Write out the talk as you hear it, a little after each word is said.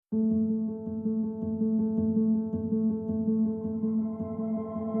Hello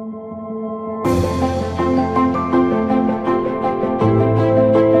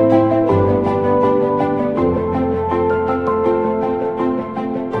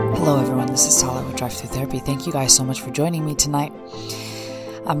everyone, this is Tala with Drive Through Therapy. Thank you guys so much for joining me tonight.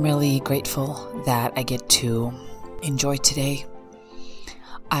 I'm really grateful that I get to enjoy today.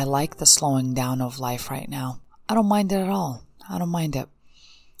 I like the slowing down of life right now. I don't mind it at all. I don't mind it.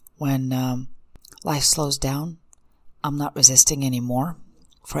 When life slows down, I'm not resisting anymore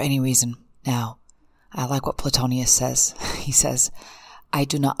for any reason. Now, I like what Platonius says. He says, I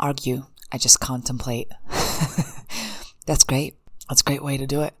do not argue, I just contemplate. That's great. That's a great way to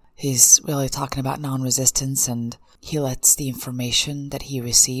do it. He's really talking about non-resistance, and he lets the information that he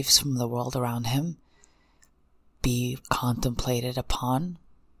receives from the world around him be contemplated upon,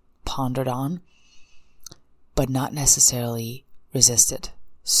 pondered on, but not necessarily resisted.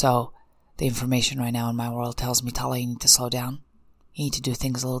 So the information right now in my world tells me, Tala, you need to slow down. You need to do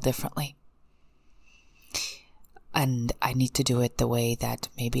things a little differently. And I need to do it the way that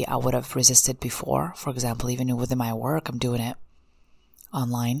maybe I would have resisted before. For example, even within my work, I'm doing it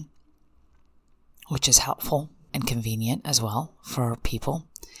online, which is helpful and convenient as well for people.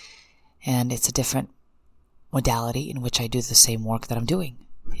 And it's a different modality in which I do the same work that I'm doing.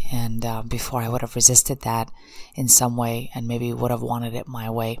 And before I would have resisted that in some way and maybe would have wanted it my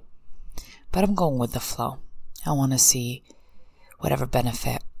way. But I'm going with the flow. I want to see whatever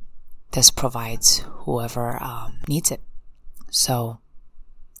benefit this provides whoever needs it. So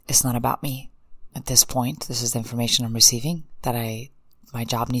it's not about me at this point. This is the information I'm receiving that my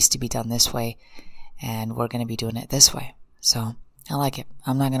job needs to be done this way, and we're going to be doing it this way. So I like it.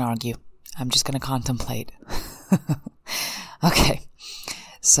 I'm not going to argue. I'm just going to contemplate. Okay.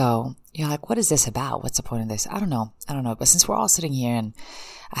 So you're like, what is this about? What's the point of this? I don't know. But since we're all sitting here and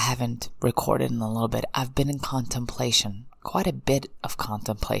I haven't recorded in a little bit, I've been in contemplation, quite a bit of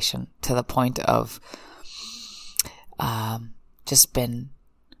contemplation, to the point of just been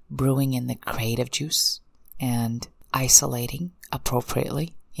brewing in the creative juice and isolating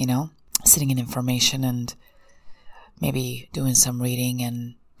appropriately, sitting in information and maybe doing some reading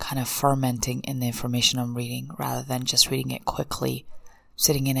and kind of fermenting in the information I'm reading rather than just reading it quickly,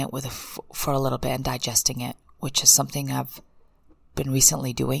 sitting in it for a little bit and digesting it, which is something I've been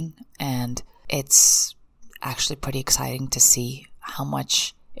recently doing. And it's actually pretty exciting to see how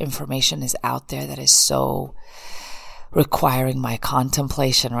much information is out there that is so requiring my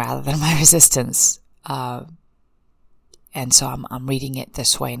contemplation rather than my resistance. And so I'm reading it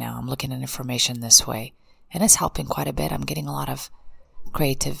this way now. I'm looking at information this way. And it's helping quite a bit. I'm getting a lot of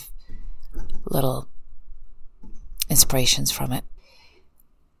creative little inspirations from it.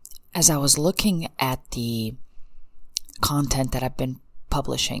 As I was looking at the content that I've been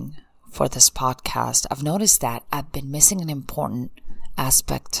publishing for this podcast, I've noticed that I've been missing an important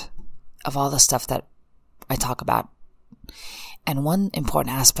aspect of all the stuff that I talk about. And one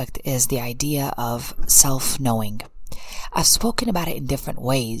important aspect is the idea of self-knowing. I've spoken about it in different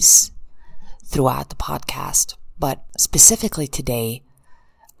ways throughout the podcast, but specifically today,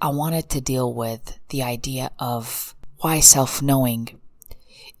 I wanted to deal with the idea of why self-knowing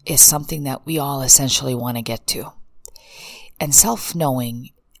is something that we all essentially want to get to. And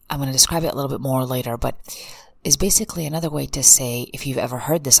self-knowing, I'm going to describe it a little bit more later, but is basically another way to say, if you've ever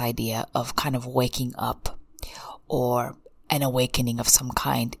heard this idea of kind of waking up or an awakening of some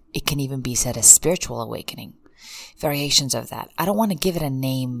kind, it can even be said as spiritual awakening. Variations of that. I don't want to give it a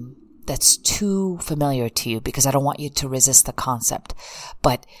name that's too familiar to you because I don't want you to resist the concept.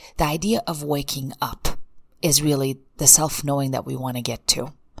 But the idea of waking up is really the self-knowing that we want to get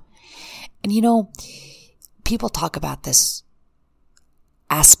to. And people talk about this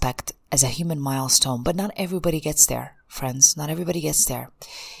aspect as a human milestone, but not everybody gets there, friends. Not everybody gets there.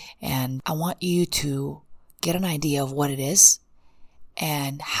 And I want you to get an idea of what it is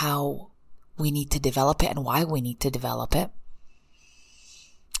and how we need to develop it and why we need to develop it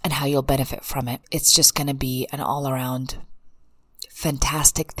and how you'll benefit from it. It's just going to be an all-around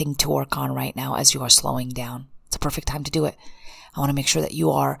fantastic thing to work on right now as you are slowing down. It's a perfect time to do it. I want to make sure that you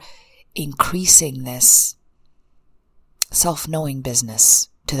are increasing this self-knowing business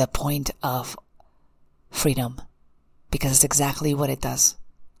to the point of freedom, because it's exactly what it does.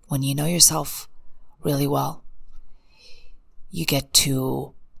 When you know yourself really well, you get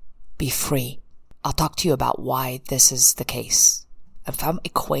to be free. I'll talk to you about why this is the case. If I'm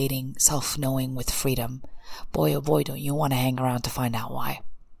equating self-knowing with freedom, boy oh boy, don't you want to hang around to find out why.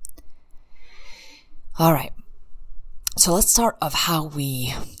 Alright, so let's start of how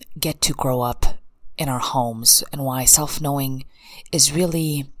we get to grow up in our homes and why self-knowing is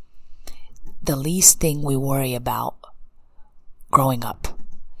really the least thing we worry about growing up.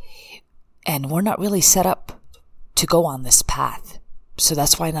 And we're not really set up to go on this path. So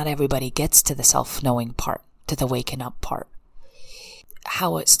that's why not everybody gets to the self-knowing part, to the waking up part.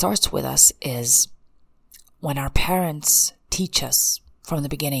 How it starts with us is when our parents teach us from the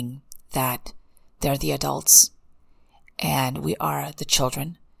beginning that they're the adults and we are the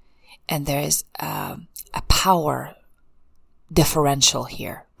children. And there is a power differential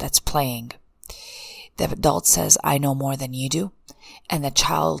here that's playing. The adult says, I know more than you do. And the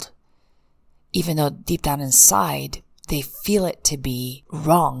child, even though deep down inside, they feel it to be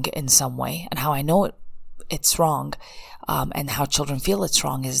wrong in some way. And how I know it's wrong, and how children feel it's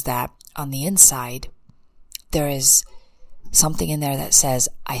wrong is that on the inside, there is something in there that says,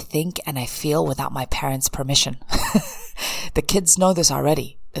 I think and I feel without my parents' permission. The kids know this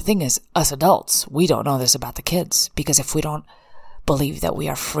already. The thing is, us adults, we don't know this about the kids, because if we don't believe that we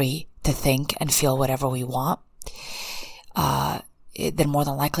are free to think and feel whatever we want, then more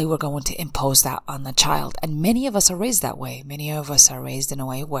than likely we're going to impose that on the child. And many of us are raised that way. Many of us are raised in a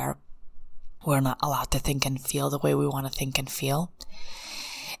way where we're not allowed to think and feel the way we want to think and feel.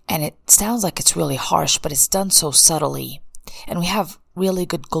 And it sounds like it's really harsh, but it's done so subtly. And we have really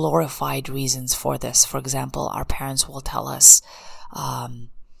good glorified reasons for this. For example, our parents will tell us,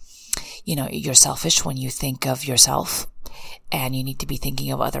 you're selfish when you think of yourself and you need to be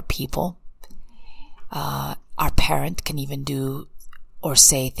thinking of other people. Our parent can even do or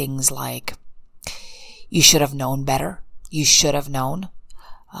say things like, you should have known better. You should have known.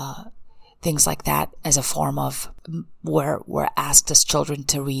 Things like that as a form of where we're asked as children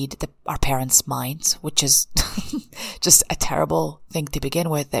to read our parents' minds, which is just a terrible thing to begin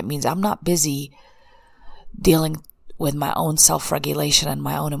with. That means I'm not busy dealing with my own self-regulation and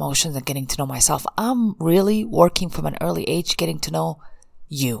my own emotions and getting to know myself. I'm really working from an early age, getting to know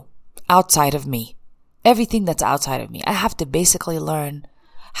you outside of me. Everything that's outside of me. I have to basically learn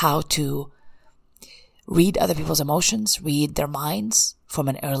how to read other people's emotions, read their minds from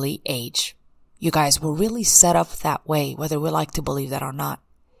an early age. You guys, we're really set up that way, whether we like to believe that or not.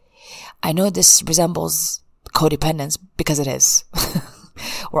 I know this resembles codependence because it is.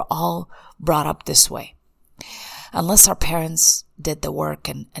 We're all brought up this way. Unless our parents did the work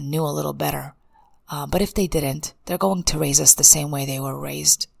and knew a little better. But if they didn't, they're going to raise us the same way they were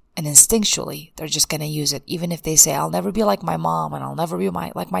raised. And instinctually, they're just going to use it. Even if they say, I'll never be like my mom and I'll never be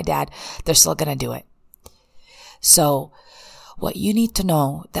like my dad, they're still going to do it. So what you need to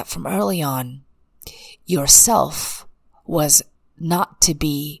know that from early on, yourself was not to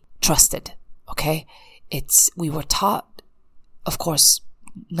be trusted. Okay. We were taught, of course,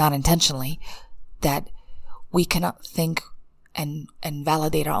 not intentionally, that we cannot think and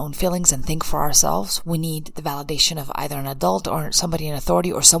validate our own feelings and think for ourselves. We need the validation of either an adult or somebody in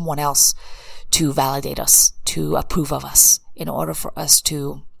authority or someone else to validate us, to approve of us, in order for us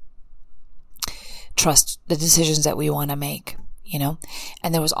to trust the decisions that we want to make,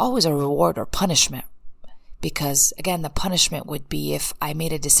 And there was always a reward or punishment, because again, the punishment would be if I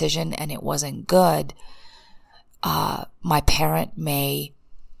made a decision and it wasn't good, my parent may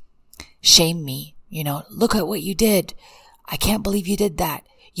shame me, look at what you did. I can't believe you did that.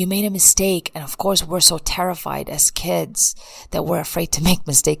 You made a mistake. And of course, we're so terrified as kids that we're afraid to make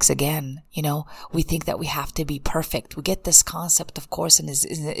mistakes again. We think that we have to be perfect. We get this concept, of course, and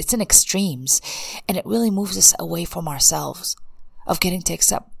it's in extremes. And it really moves us away from ourselves, of getting to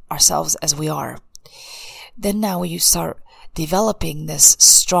accept ourselves as we are. Then now you start developing this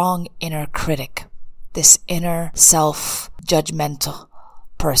strong inner critic, this inner self-judgmental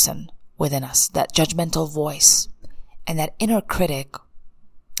person within us, that judgmental voice. And that inner critic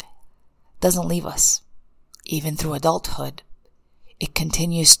doesn't leave us. Even through adulthood, it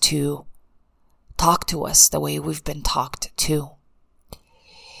continues to talk to us the way we've been talked to.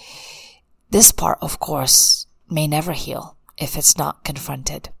 This part, of course, may never heal if it's not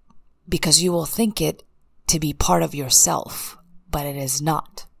confronted, because you will think it to be part of yourself, but it is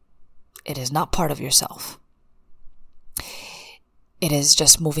not. It is not part of yourself. It is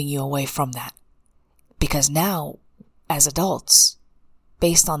just moving you away from that. Because now, as adults,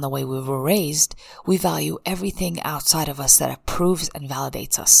 based on the way we were raised, we value everything outside of us that approves and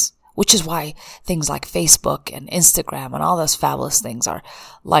validates us. Which is why things like Facebook and Instagram and all those fabulous things are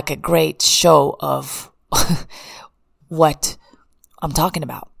like a great show of what I'm talking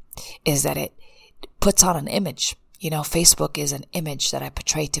about. Is that it puts on an image. Facebook is an image that I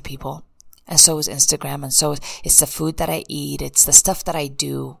portray to people. And so is Instagram. And so it's the food that I eat. It's the stuff that I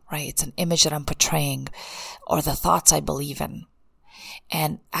do, right? It's an image that I'm portraying, or the thoughts I believe in.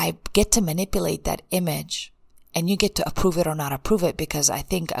 And I get to manipulate that image And you get to approve it or not approve it, because I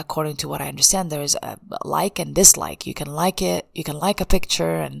think, according to what I understand, there is a like and dislike. You can like it, you can like a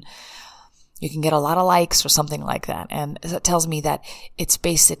picture, and you can get a lot of likes or something like that. And it tells me that it's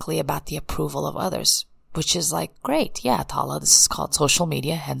basically about the approval of others, which is like, great. Yeah, Tala, this is called social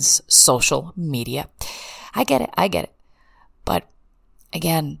media, hence social media. I get it. But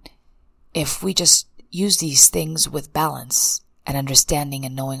again, if we just use these things with balance and understanding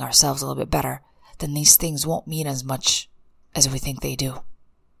and knowing ourselves a little bit better, then these things won't mean as much as we think they do.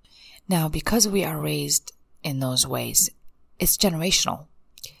 Now, because we are raised in those ways, it's generational.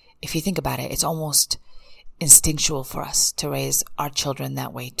 If you think about it, it's almost instinctual for us to raise our children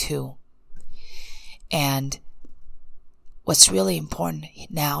that way too. And what's really important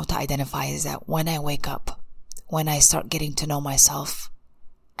now to identify is that when I wake up, when I start getting to know myself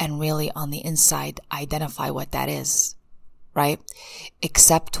and really on the inside identify what that is, right?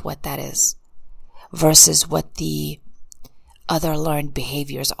 Accept what that is versus what the other learned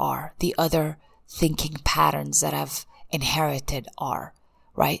behaviors are, the other thinking patterns that I've inherited are,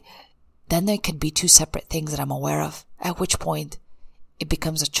 right? Then there could be two separate things that I'm aware of, at which point it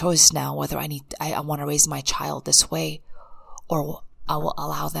becomes a choice now whether I want to raise my child this way, or I will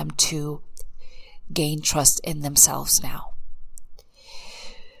allow them to gain trust in themselves now.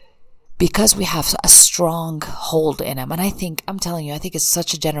 Because we have a strong hold in them. And I'm telling you, I think it's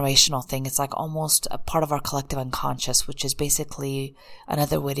such a generational thing. It's like almost a part of our collective unconscious, which is basically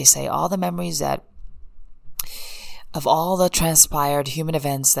another way to say all the memories that of all the transpired human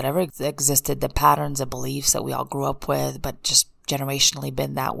events that ever existed, the patterns and beliefs that we all grew up with, but just generationally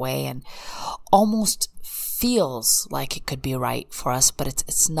been that way, and almost feels like it could be right for us, but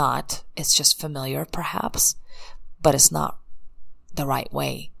it's not. It's just familiar perhaps, but it's not the right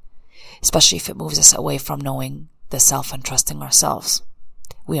way, especially if it moves us away from knowing the self and trusting ourselves.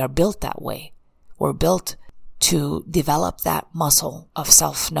 We are built that way. We're built to develop that muscle of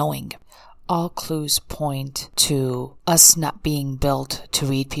self-knowing. All clues point to us not being built to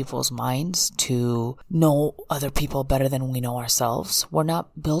read people's minds, to know other people better than we know ourselves. We're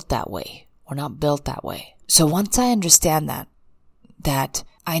not built that way. So once I understand that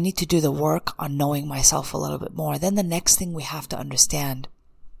I need to do the work on knowing myself a little bit more, then the next thing we have to understand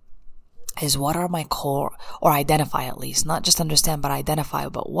is what are my core, or identify at least, not just understand, but identify,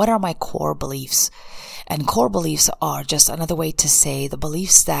 but what are my core beliefs? And core beliefs are just another way to say the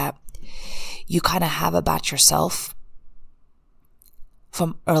beliefs that you kind of have about yourself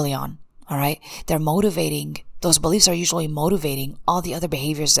from early on. All right. They're motivating. Those beliefs are usually motivating all the other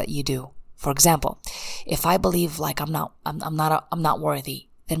behaviors that you do. For example, if I believe like I'm not worthy,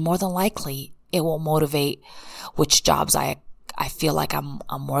 then more than likely it will motivate which jobs I feel like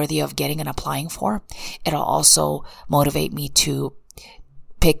I'm worthy of getting and applying for. It'll also motivate me to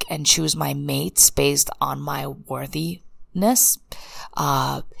pick and choose my mates based on my worthiness.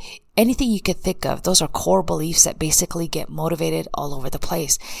 Anything you could think of, those are core beliefs that basically get motivated all over the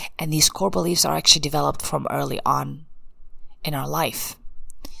place. And these core beliefs are actually developed from early on in our life.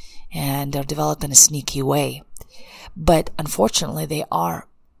 And they're developed in a sneaky way. But unfortunately, they are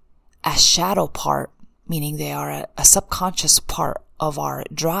a shadow part, meaning they are a subconscious part of our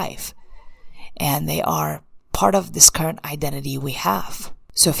drive. And they are part of this current identity we have.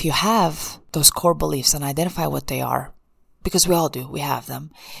 So if you have those core beliefs and identify what they are, because we all do, we have them,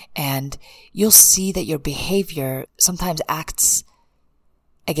 and you'll see that your behavior sometimes acts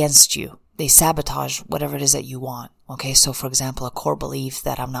against you. They sabotage whatever it is that you want. Okay, so for example, a core belief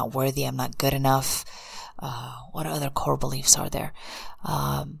that I'm not worthy, I'm not good enough. What other core beliefs are there?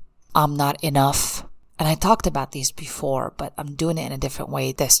 I'm not enough. And I talked about these before, but I'm doing it in a different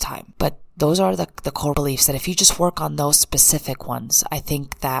way this time. But those are the core beliefs that if you just work on those specific ones, I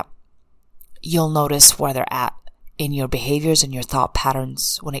think that you'll notice where they're at in your behaviors and your thought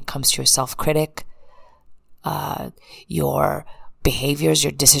patterns when it comes to your self-critic, your behaviors,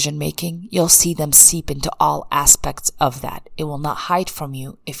 your decision making. You'll see them seep into all aspects of that. It will not hide from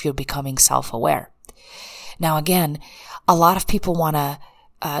you if you're becoming self-aware. Now again, a lot of people want to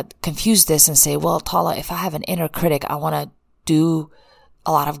confuse this and say, well, Tala, if I have an inner critic, I want to do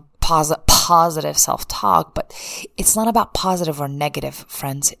a lot of positive self-talk, but it's not about positive or negative,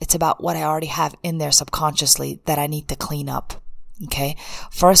 friends. It's about what I already have in there subconsciously that I need to clean up. Okay.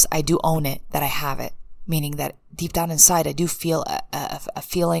 First, I do own it, that I have it, meaning that deep down inside, I do feel a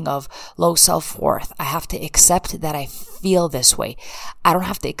feeling of low self-worth. I have to accept that I feel this way. I don't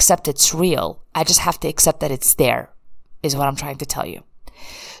have to accept it's real. I just have to accept that it's there, is what I'm trying to tell you.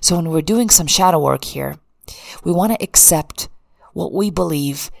 So when we're doing some shadow work here, we want to accept what we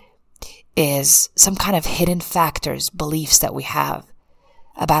believe is some kind of hidden factors, beliefs that we have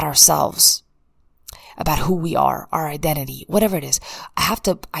about ourselves. about who we are, our identity, whatever it is. I have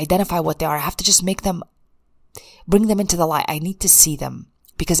to identify what they are. I have to just bring them into the light. I need to see them.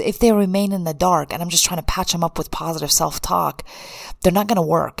 Because if they remain in the dark and I'm just trying to patch them up with positive self-talk, they're not going to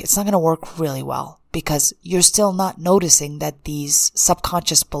work. It's not going to work really well because you're still not noticing that these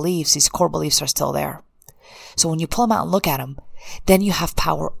subconscious beliefs, these core beliefs are still there. So when you pull them out and look at them, then you have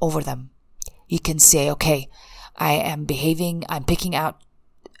power over them. You can say, okay, I'm picking out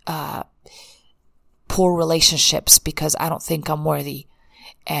poor relationships because I don't think I'm worthy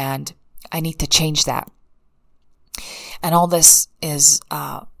and I need to change that. And all this is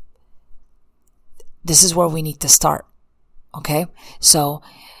where we need to start. Okay? So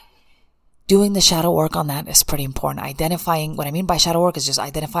doing the shadow work on that is pretty important. Identifying, what I mean by shadow work is just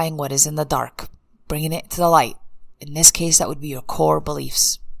identifying what is in the dark, bringing it to the light. In this case, that would be your core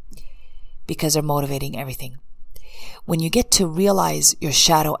beliefs because they're motivating everything. When you get to realize your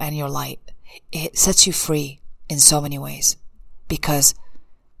shadow and your light, it sets you free in so many ways because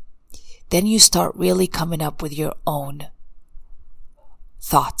then you start really coming up with your own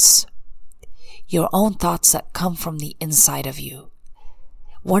thoughts. Your own thoughts that come from the inside of you.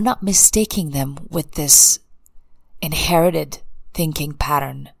 We're not mistaking them with this inherited thinking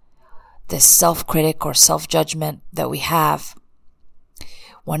pattern, this self-critic or self-judgment that we have.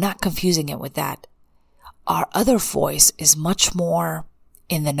 We're not confusing it with that. Our other voice is much more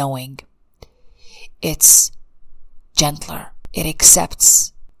in the knowing. It's gentler. It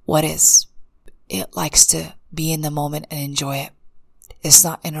accepts what is. It likes to be in the moment and enjoy it. It's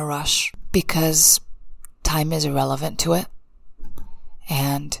not in a rush because time is irrelevant to it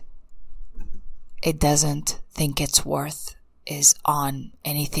and it doesn't think its worth is on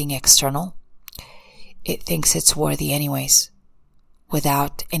anything external. It thinks it's worthy anyways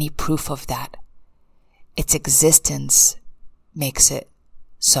without any proof of that. Its existence makes it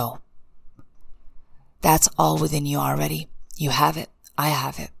so. That's all within you already. You have it. I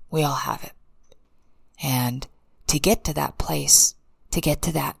have it. We all have it. And to get to that place, to get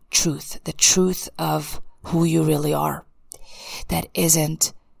to that truth, the truth of who you really are, that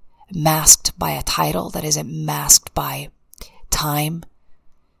isn't masked by a title, that isn't masked by time,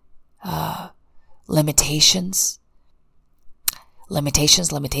 limitations,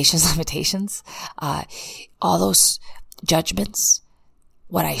 all those judgments,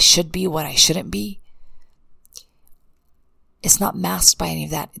 what I should be, what I shouldn't be. It's not masked by any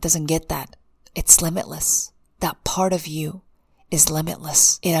of that. It doesn't get that. It's limitless. That part of you is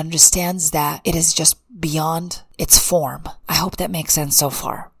limitless. It understands that it is just beyond its form. I hope that makes sense so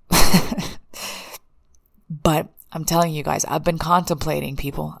far. But I'm telling you guys, I've been contemplating,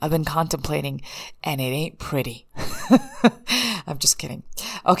 people. I've been contemplating, and it ain't pretty. I'm just kidding.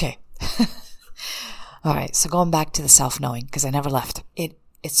 Okay. All right. So going back to the self-knowing, because I never left.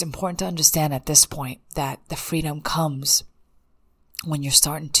 It's important to understand at this point that the freedom comes when you're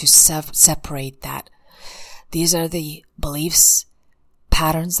starting to separate that. These are the beliefs,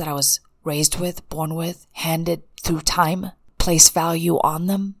 patterns that I was raised with, born with, handed through time, place value on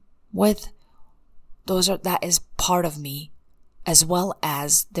them with. That is part of me, as well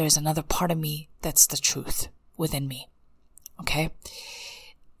as there's another part of me that's the truth within me. Okay?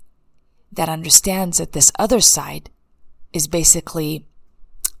 That understands that this other side is basically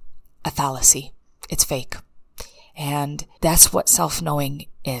a fallacy. It's fake. And that's what self-knowing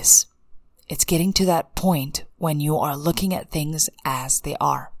is. It's getting to that point when you are looking at things as they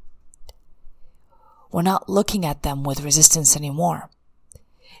are. We're not looking at them with resistance anymore.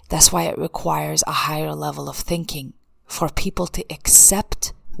 That's why it requires a higher level of thinking for people to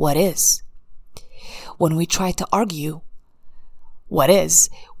accept what is. When we try to argue what is,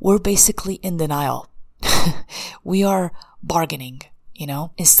 we're basically in denial. We are bargaining,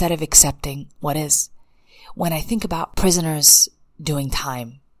 instead of accepting what is. When I think about prisoners doing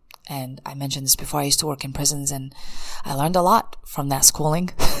time, and I mentioned this before, I used to work in prisons and I learned a lot from that schooling.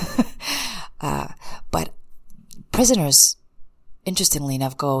 But prisoners, interestingly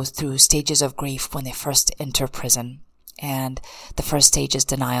enough, go through stages of grief when they first enter prison. And the first stage is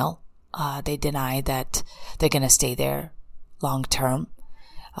denial. They deny that they're going to stay there long term.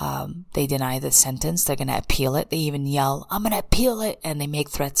 They deny the sentence. They're going to appeal it. They even yell, "I'm going to appeal it." And they make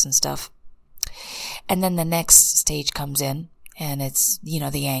threats and stuff. And then the next stage comes in, and it's,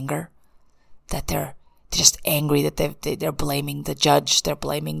 the anger, that they're just angry that they're blaming the judge, they're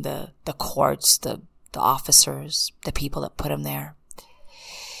blaming the courts, the officers, the people that put them there.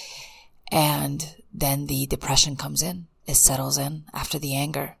 And then the depression comes in. It settles in after the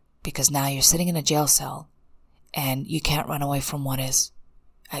anger, because now you're sitting in a jail cell and you can't run away from what is.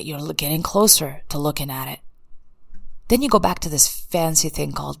 You're getting closer to looking at it. Then you go back to this fancy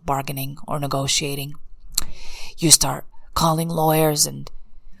thing called bargaining or negotiating. You start calling lawyers and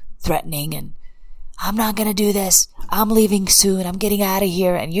threatening and, I'm not going to do this. I'm leaving soon. I'm getting out of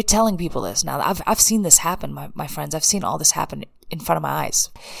here. And you're telling people this. Now, I've seen this happen, my friends. I've seen all this happen in front of my eyes.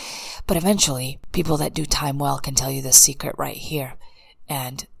 But eventually, people that do time well can tell you this secret right here.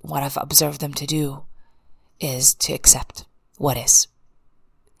 And what I've observed them to do is to accept what is.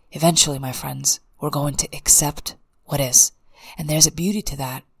 Eventually, my friends, we're going to accept what is. And there's a beauty to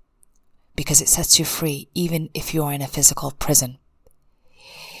that because it sets you free even if you're in a physical prison.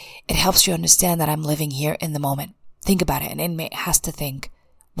 It helps you understand that I'm living here in the moment. Think about it. An inmate has to think,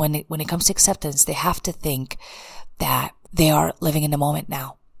 when it comes to acceptance, they have to think that they are living in the moment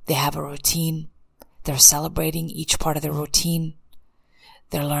now. They have a routine. They're celebrating each part of their routine.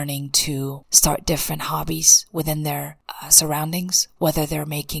 They're learning to start different hobbies within their surroundings. Whether they're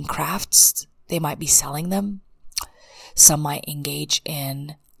making crafts, they might be selling them. Some might engage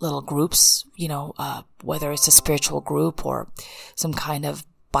in little groups, whether it's a spiritual group or some kind of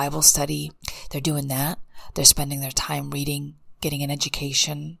Bible study. They're doing that. They're spending their time reading, getting an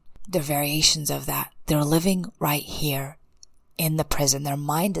education. They're variations of that. They're living right here in the prison. Their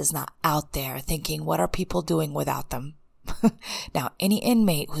mind is not out there thinking, what are people doing without them? Now, any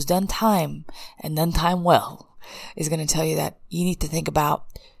inmate who's done time and done time well is going to tell you that you need to think about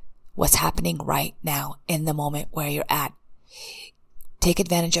what's happening right now in the moment where you're at. Take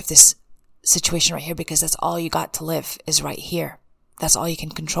advantage of this situation right here because that's all you got to live is right here. That's all you can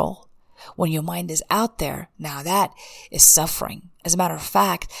control. When your mind is out there, now that is suffering. As a matter of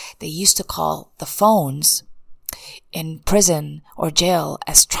fact, they used to call the phones in prison or jail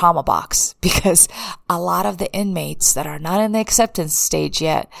as trauma box because a lot of the inmates that are not in the acceptance stage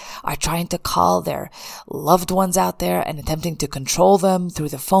yet are trying to call their loved ones out there and attempting to control them through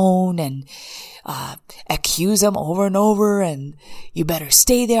the phone and accuse them over and over and you better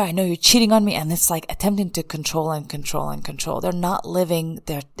stay there. I know you're cheating on me. And it's like attempting to control and control and control. They're not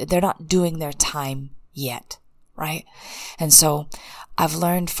they're not doing their time yet, right? And so I've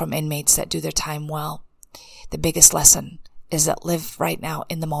learned from inmates that do their time well. The biggest lesson is that live right now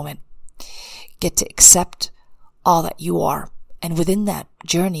in the moment. Get to accept all that you are. And within that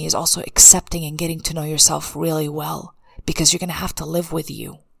journey is also accepting and getting to know yourself really well because you're going to have to live with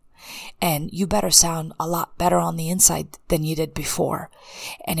you. And you better sound a lot better on the inside than you did before.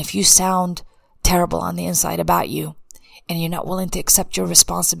 And if you sound terrible on the inside about you and you're not willing to accept your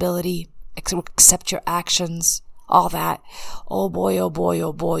responsibility, accept your actions, all that, oh boy,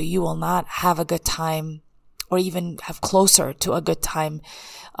 you will not have a good time or even have closer to a good time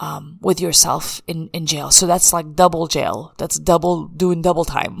with yourself in jail. So that's like double jail. That's doing double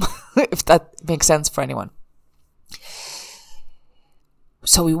time, if that makes sense for anyone.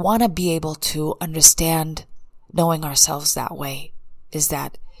 So we want to be able to understand knowing ourselves that way is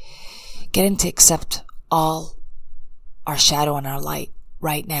that getting to accept all our shadow and our light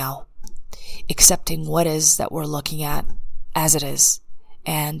right now, accepting what is that we're looking at as it is,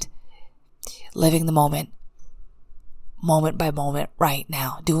 and living the moment by moment right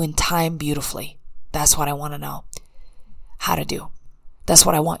now, doing time beautifully. That's what I want to know how to do. That's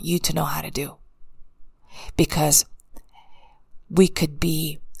what I want you to know how to do. Because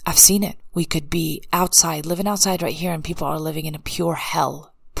I've seen it. We could be living outside right here, and people are living in a pure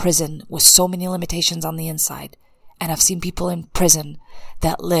hell prison with so many limitations on the inside. And I've seen people in prison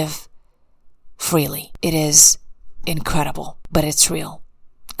that live freely. It is incredible, but it's real.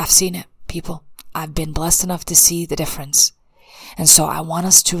 I've seen it, people. I've been blessed enough to see the difference. And so I want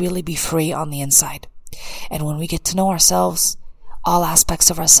us to really be free on the inside. And when we get to know ourselves, all aspects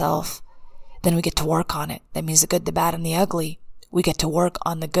of ourselves, then we get to work on it. That means the good, the bad, and the ugly. We get to work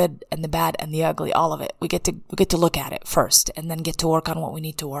on the good and the bad and the ugly, all of it. We get to look at it first and then get to work on what we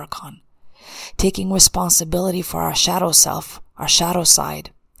need to work on. Taking responsibility for our shadow self, our shadow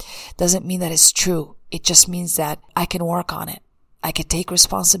side, doesn't mean that it's true. It just means that I can work on it. I could take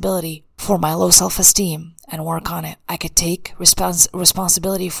responsibility for my low self-esteem and work on it. I could take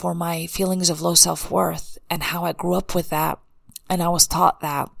responsibility for my feelings of low self-worth and how I grew up with that and I was taught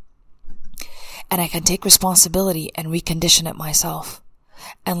that. And I can take responsibility and recondition it myself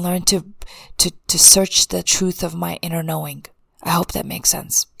and learn to search the truth of my inner knowing. I hope that makes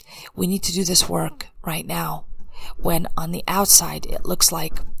sense. We need to do this work right now when on the outside it looks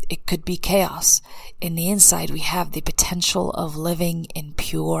like it could be chaos. In the inside, we have the potential of living in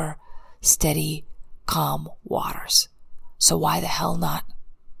pure, steady, calm waters. So why the hell not?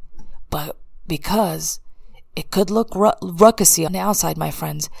 But because it could look ruckusy on the outside, my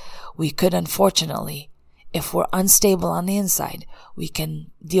friends, we could unfortunately, if we're unstable on the inside, we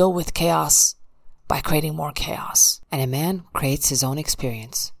can deal with chaos by creating more chaos. And a man creates his own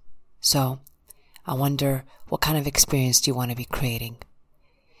experience. So, I wonder, what kind of experience do you want to be creating?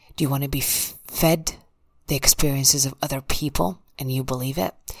 Do you want to be fed the experiences of other people and you believe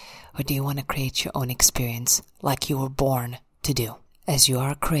it? Or do you want to create your own experience like you were born to do? As you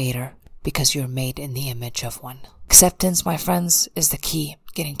are a creator because you're made in the image of one. Acceptance, my friends, is the key.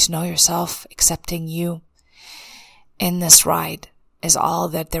 Getting to know yourself, accepting you in this ride is all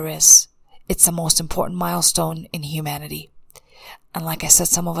that there is. It's the most important milestone in humanity. And like I said,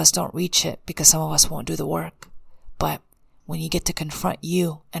 some of us don't reach it because some of us won't do the work. But when you get to confront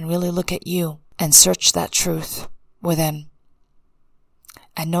you and really look at you and search that truth within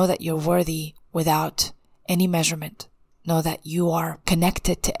and know that you're worthy without any measurement, know that you are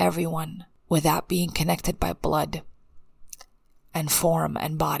connected to everyone without being connected by blood and form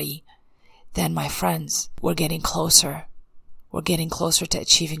and body, then my friends, we're getting closer. We're getting closer to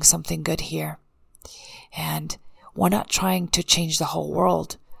achieving something good here. And we're not trying to change the whole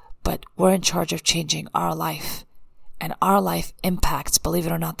world, but we're in charge of changing our life. And our life impacts, believe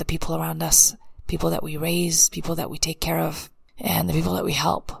it or not, the people around us, people that we raise, people that we take care of, and the people that we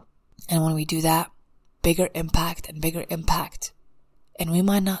help. And when we do that, bigger impact and bigger impact. And we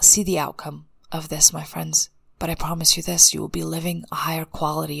might not see the outcome of this, my friends, but I promise you this, you will be living a higher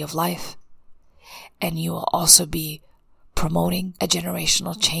quality of life. And you will also be promoting a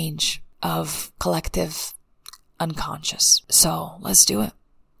generational change of collective unconscious. So let's do it.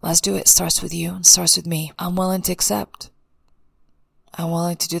 Let's do it. It starts with you and starts with me. I'm willing to accept. I'm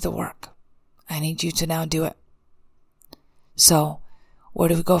willing to do the work. I need you to now do it. So where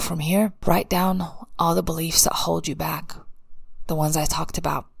do we go from here? Write down all the beliefs that hold you back. The ones I talked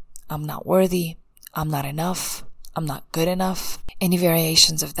about. I'm not worthy. I'm not enough. I'm not good enough. Any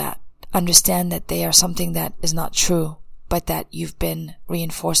variations of that. Understand that they are something that is not true, but that you've been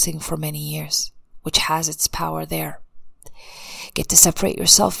reinforcing for many years, which has its power there. Get to separate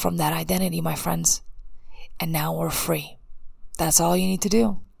yourself from that identity, my friends. And now we're free. That's all you need to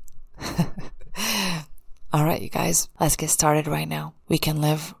do. All right, you guys, let's get started right now. We can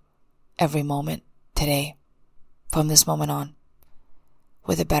live every moment today, from this moment on,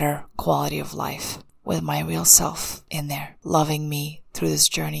 with a better quality of life, with my real self in there, loving me through this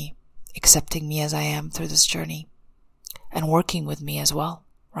journey, accepting me as I am through this journey, and working with me as well,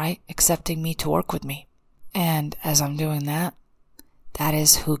 right? Accepting me to work with me. And as I'm doing that, that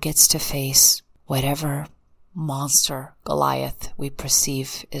is who gets to face whatever monster, Goliath, we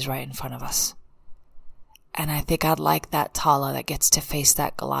perceive is right in front of us. And I think I'd like that Tala that gets to face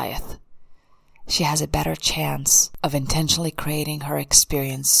that Goliath. She has a better chance of intentionally creating her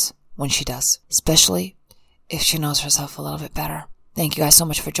experience when she does, especially if she knows herself a little bit better. Thank you guys so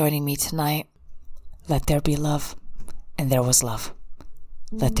much for joining me tonight. Let there be love, and there was love.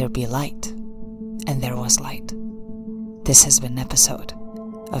 Let there be light, and there was light. This has been an episode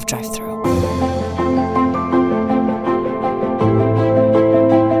of Drive Through.